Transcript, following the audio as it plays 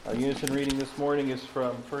Our unison reading this morning is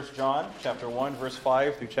from 1 John chapter 1, verse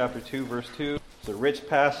 5 through chapter 2, verse 2. It's a rich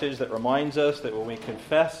passage that reminds us that when we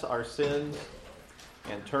confess our sins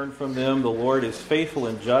and turn from them, the Lord is faithful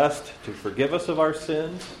and just to forgive us of our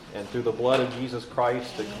sins, and through the blood of Jesus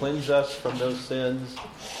Christ to cleanse us from those sins.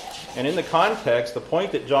 And in the context, the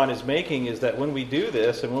point that John is making is that when we do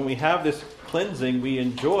this and when we have this cleansing, we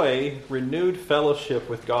enjoy renewed fellowship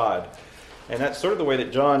with God. And that's sort of the way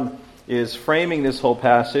that John is framing this whole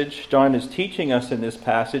passage. John is teaching us in this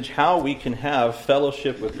passage how we can have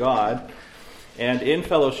fellowship with God, and in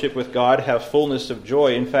fellowship with God have fullness of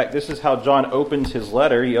joy. In fact, this is how John opens his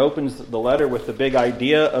letter. He opens the letter with the big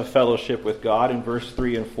idea of fellowship with God in verse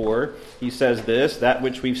 3 and 4. He says this, "That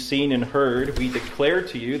which we've seen and heard, we declare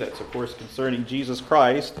to you," that's of course concerning Jesus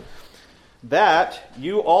Christ, "that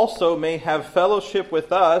you also may have fellowship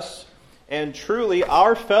with us. And truly,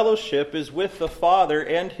 our fellowship is with the Father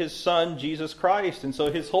and His Son, Jesus Christ." And so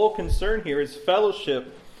his whole concern here is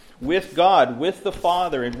fellowship with God, with the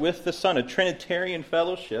Father, and with the Son, a Trinitarian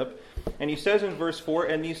fellowship. And he says in verse 4,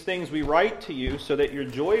 "And these things we write to you so that your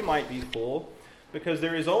joy might be full, because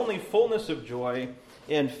there is only fullness of joy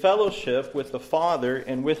in fellowship with the Father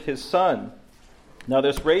and with His Son." Now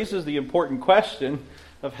this raises the important question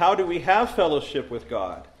of how do we have fellowship with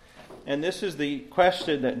God? And this is the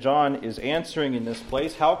question that John is answering in this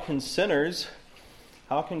place. How can sinners,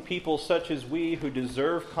 how can people such as we who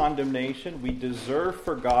deserve condemnation, we deserve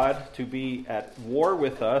for God to be at war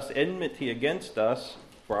with us, enmity against us,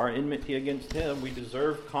 for our enmity against Him, we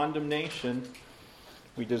deserve condemnation.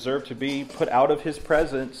 We deserve to be put out of His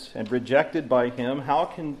presence and rejected by Him. How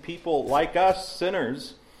can people like us,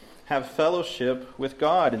 sinners, have fellowship with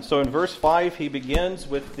God? And so in verse 5, he begins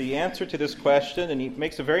with the answer to this question, and he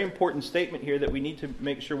makes a very important statement here that we need to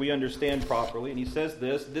make sure we understand properly. And he says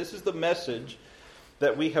this is the message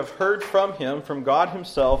that we have heard from Him, from God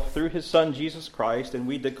Himself, through His Son Jesus Christ, and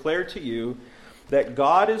we declare to you that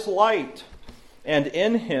God is light, and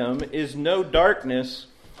in Him is no darkness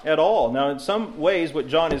at all. Now, in some ways, what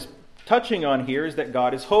John is touching on here is that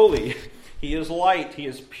God is holy. He is light, He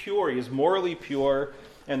is pure, He is morally pure.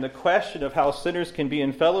 And the question of how sinners can be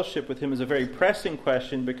in fellowship with Him is a very pressing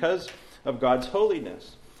question because of God's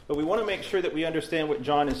holiness. But we want to make sure that we understand what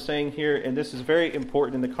John is saying here, and this is very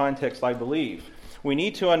important in the context, I believe. We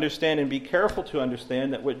need to understand and be careful to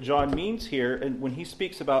understand that what John means here, and when he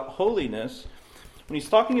speaks about holiness, when he's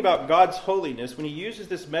talking about God's holiness, when he uses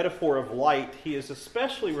this metaphor of light, he is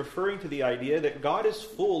especially referring to the idea that God is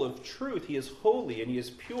full of truth. He is holy and He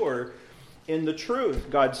is pure in the truth.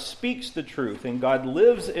 God speaks the truth, and God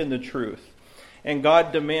lives in the truth. And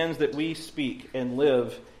God demands that we speak and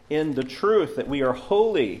live in the truth, that we are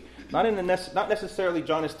holy. Not necessarily,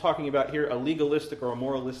 John is talking about here a legalistic or a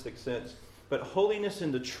moralistic sense, but holiness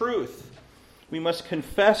in the truth. We must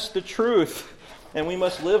confess the truth, and we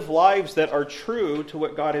must live lives that are true to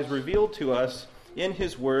what God has revealed to us in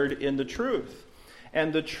His Word in the truth.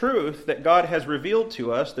 And the truth that God has revealed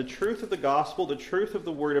to us, the truth of the gospel, the truth of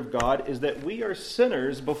the Word of God, is that we are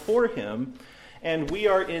sinners before Him, and we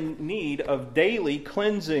are in need of daily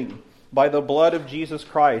cleansing by the blood of Jesus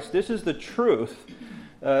Christ. This is the truth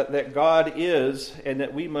that God is and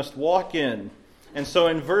that we must walk in. And so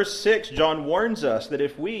in verse 6, John warns us that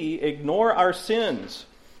if we ignore our sins,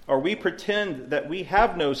 or we pretend that we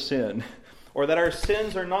have no sin, or that our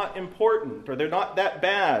sins are not important, or they're not that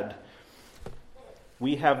bad,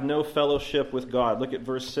 we have no fellowship with God. Look at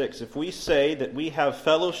verse 6. If we say that we have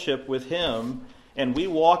fellowship with Him and we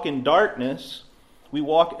walk in darkness, we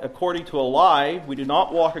walk according to a lie, we do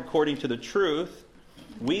not walk according to the truth,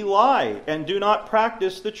 we lie and do not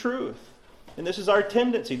practice the truth. And this is our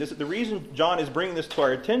tendency. This is the reason John is bringing this to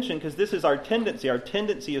our attention, because this is our tendency. Our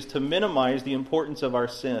tendency is to minimize the importance of our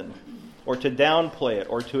sin, or to downplay it,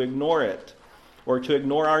 or to ignore it, or to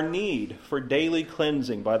ignore our need for daily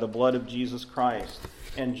cleansing by the blood of Jesus Christ.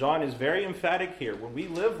 And John is very emphatic here. When we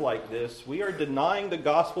live like this, we are denying the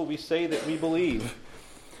gospel we say that we believe.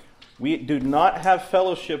 We do not have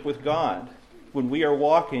fellowship with God when we are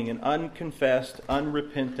walking in unconfessed,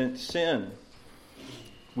 unrepentant sin.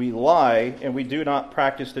 We lie and we do not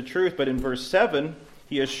practice the truth. But in verse 7,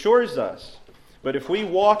 he assures us, but if we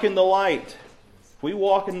walk in the light, if we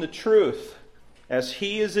walk in the truth, as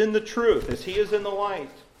He is in the truth, as He is in the light,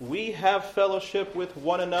 we have fellowship with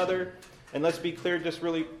one another. And let's be clear just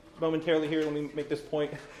really momentarily here, let me make this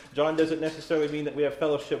point. John doesn't necessarily mean that we have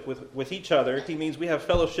fellowship with each other. He means we have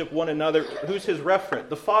fellowship one another. Who's his referent?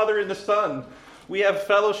 The Father and the Son. We have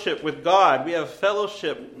fellowship with God. We have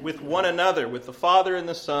fellowship with one another, with the Father and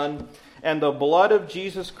the Son. And the blood of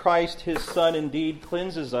Jesus Christ, His Son, indeed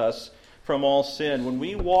cleanses us from all sin. When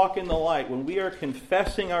we walk in the light, when we are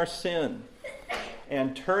confessing our sin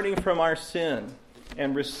and turning from our sin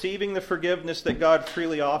and receiving the forgiveness that God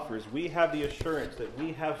freely offers, we have the assurance that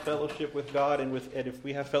we have fellowship with God, and if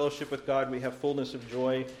we have fellowship with God, we have fullness of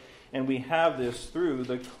joy, and we have this through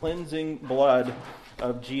the cleansing blood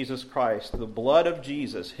of Jesus Christ. The blood of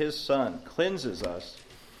Jesus, His Son, cleanses us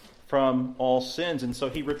from all sins. And so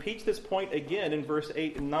he repeats this point again in verse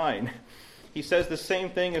 8 and 9. He says the same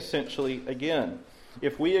thing essentially again.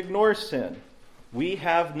 If we ignore sin, we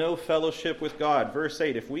have no fellowship with God. Verse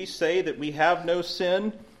 8, if we say that we have no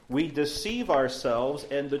sin, we deceive ourselves,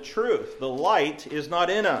 and the truth, the light, is not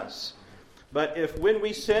in us. But if when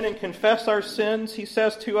we sin and confess our sins, he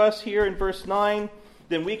says to us here in verse 9,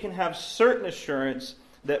 then we can have certain assurance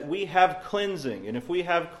that we have cleansing. And if we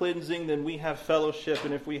have cleansing, then we have fellowship.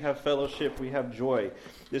 And if we have fellowship, we have joy.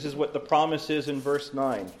 This is what the promise is in verse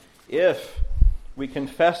 9. If we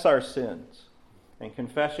confess our sins, and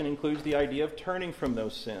confession includes the idea of turning from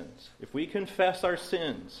those sins. If we confess our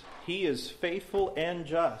sins, he is faithful and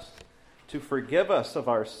just to forgive us of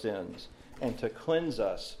our sins and to cleanse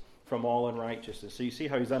us from all unrighteousness. So you see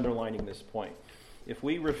how he's underlining this point. If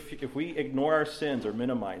we ignore our sins or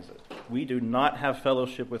minimize it, we do not have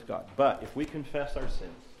fellowship with God. But if we confess our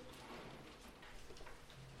sins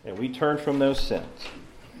and we turn from those sins,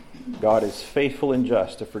 God is faithful and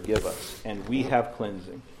just to forgive us, and we have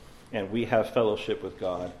cleansing, and we have fellowship with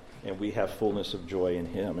God, and we have fullness of joy in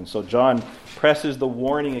Him. And so John presses the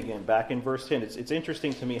warning again back in verse 10. It's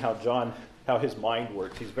interesting to me how his mind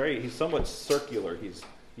works. He's somewhat circular. He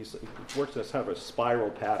works as kind of a spiral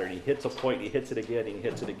pattern. He hits a point, he hits it again, he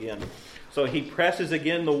hits it again. So he presses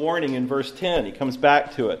again the warning in verse 10. He comes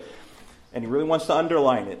back to it, and he really wants to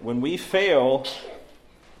underline it. When we fail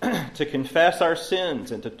to confess our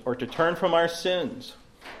sins or to turn from our sins,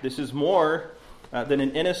 this is more than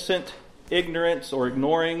an innocent ignorance or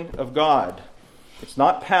ignoring of God. It's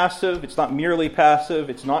not passive, it's not merely passive,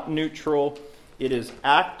 it's not neutral. It is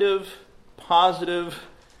active, positive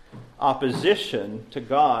opposition to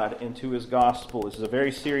God and to His gospel. This is a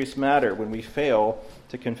very serious matter when we fail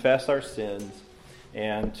to confess our sins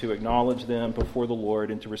and to acknowledge them before the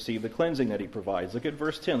Lord and to receive the cleansing that He provides. Look at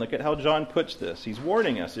verse 10. Look at how John puts this. He's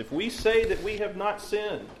warning us. If we say that we have not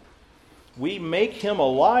sinned, we make Him a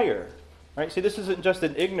liar. Right? See, this isn't just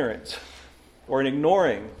an ignorance or an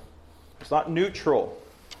ignoring. It's not neutral.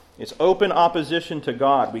 It's open opposition to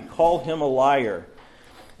God. We call Him a liar,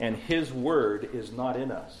 and His word is not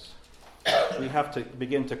in us. We have to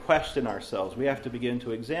begin to question ourselves. We have to begin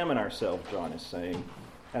to examine ourselves, John is saying,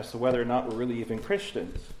 as to whether or not we're really even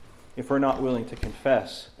Christians, if we're not willing to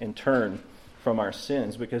confess and turn from our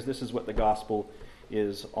sins, because this is what the gospel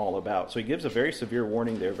is all about. So he gives a very severe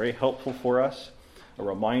warning there, very helpful for us, a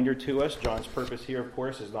reminder to us. John's purpose here, of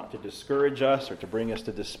course, is not to discourage us or to bring us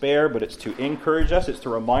to despair, but it's to encourage us. It's to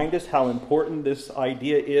remind us how important this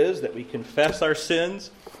idea is, that we confess our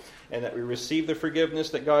sins and that we receive the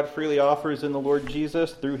forgiveness that God freely offers in the Lord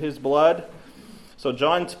Jesus through His blood. So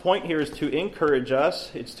John's point here is to encourage us.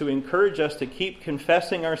 It's to encourage us to keep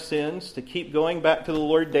confessing our sins, to keep going back to the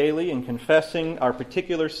Lord daily and confessing our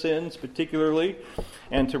particular sins particularly,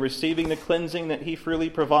 and to receiving the cleansing that He freely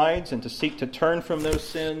provides, and to seek to turn from those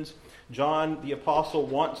sins. John, the apostle,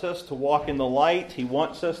 wants us to walk in the light. He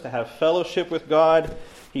wants us to have fellowship with God.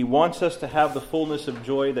 He wants us to have the fullness of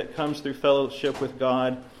joy that comes through fellowship with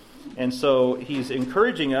God. And so he's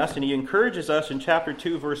encouraging us, and he encourages us in chapter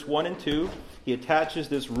 2, verse 1 and 2. He attaches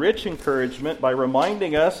this rich encouragement by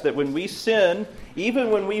reminding us that when we sin,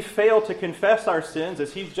 even when we fail to confess our sins,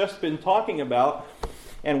 as he's just been talking about,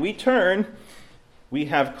 and we turn, we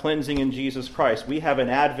have cleansing in Jesus Christ. We have an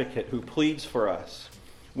advocate who pleads for us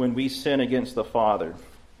when we sin against the Father.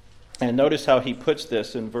 And notice how he puts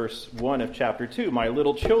this in verse 1 of chapter 2. My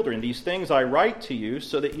little children, these things I write to you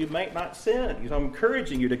so that you might not sin. I'm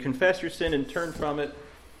encouraging you to confess your sin and turn from it.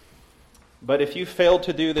 But if you failed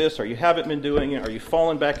to do this, or you haven't been doing it, or you've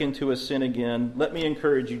fallen back into a sin again, let me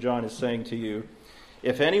encourage you, John is saying to you,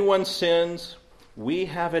 if anyone sins, we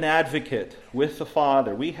have an advocate with the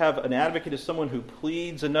Father. We have an advocate as someone who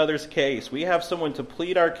pleads another's case. We have someone to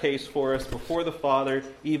plead our case for us before the Father,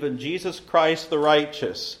 even Jesus Christ the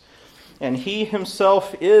righteous. And He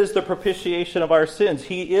Himself is the propitiation of our sins.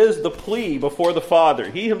 He is the plea before the Father.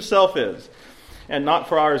 He Himself is. And not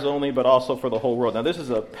for ours only, but also for the whole world. Now, this is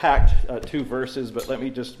a packed 2 verses, but let me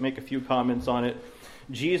just make a few comments on it.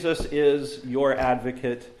 Jesus is your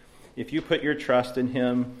advocate. If you put your trust in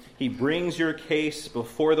Him, He brings your case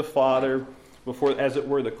before the Father, before, as it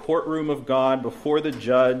were, the courtroom of God, before the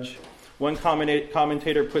judge, One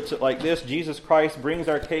commentator puts it like this: Jesus Christ brings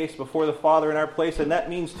our case before the Father in our place, and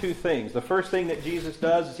that means two things. The first thing that Jesus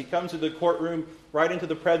does is he comes to the courtroom right into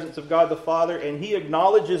the presence of God the Father, and he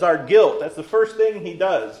acknowledges our guilt. That's the first thing he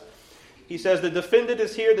does. He says, the defendant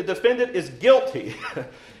is here. The defendant is guilty.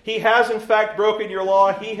 He has, in fact, broken your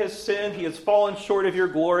law. He has sinned. He has fallen short of your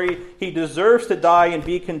glory. He deserves to die and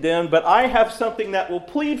be condemned. But I have something that will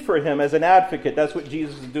plead for him as an advocate. That's what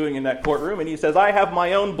Jesus is doing in that courtroom. And he says, I have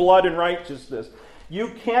my own blood and righteousness.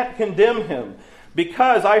 You can't condemn him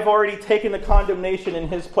because I've already taken the condemnation in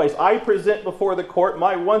his place. I present before the court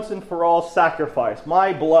my once and for all sacrifice,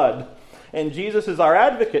 my blood. And Jesus is our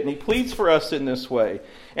advocate, and he pleads for us in this way.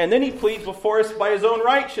 And then he pleads before us by his own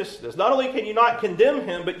righteousness. Not only can you not condemn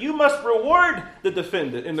him, but you must reward the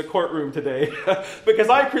defendant in the courtroom today. Because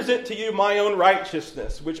I present to you my own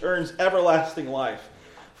righteousness, which earns everlasting life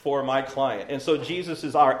for my client. And so Jesus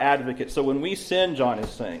is our advocate. So when we sin, John is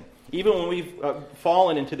saying, even when we've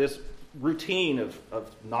fallen into this routine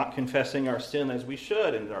of not confessing our sin as we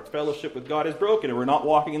should, and our fellowship with God is broken, and we're not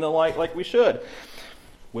walking in the light like we should,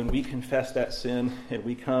 when we confess that sin and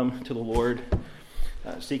we come to the Lord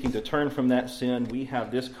seeking to turn from that sin, we have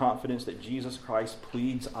this confidence that Jesus Christ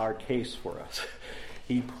pleads our case for us.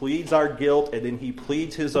 He pleads our guilt, and then he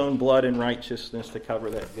pleads his own blood and righteousness to cover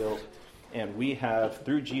that guilt. And we have,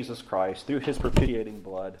 through Jesus Christ, through his propitiating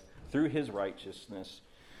blood, through his righteousness,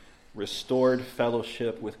 restored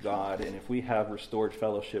fellowship with God. And if we have restored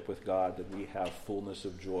fellowship with God, then we have fullness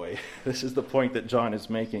of joy. This is the point that John is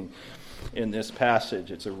making in this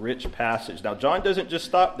passage. It's a rich passage. Now, John doesn't just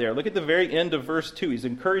stop there. Look at the very end of verse 2. He's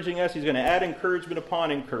encouraging us. He's going to add encouragement upon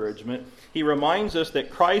encouragement. He reminds us that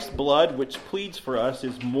Christ's blood, which pleads for us,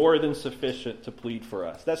 is more than sufficient to plead for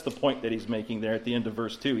us. That's the point that he's making there at the end of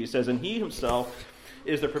verse 2. He says, and he himself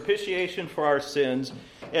is the propitiation for our sins,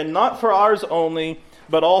 and not for ours only,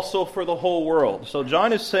 but also for the whole world. So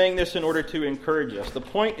John is saying this in order to encourage us. The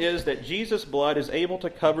point is that Jesus' blood is able to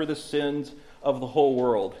cover the sins of the whole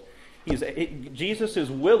world. Jesus is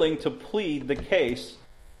willing to plead the case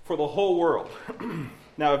for the whole world.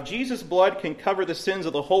 Now, if Jesus' blood can cover the sins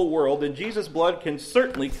of the whole world, then Jesus' blood can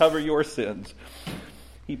certainly cover your sins.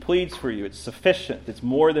 He pleads for you. It's sufficient. It's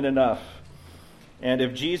more than enough. And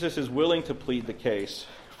if Jesus is willing to plead the case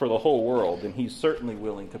for the whole world, then he's certainly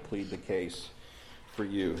willing to plead the case for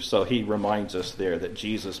you. So he reminds us there that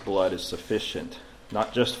Jesus' blood is sufficient,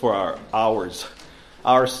 not just for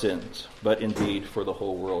our sins, but indeed for the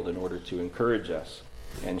whole world, in order to encourage us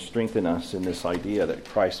and strengthen us in this idea that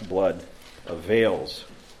Christ's blood avails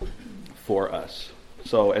for us.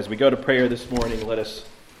 So as we go to prayer this morning, let us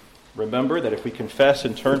remember that if we confess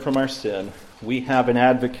and turn from our sin, we have an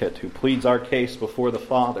advocate who pleads our case before the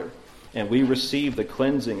Father, and we receive the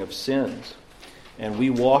cleansing of sins, and we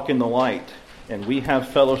walk in the light, and we have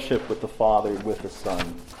fellowship with the Father and with the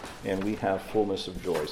Son, and we have fullness of joy.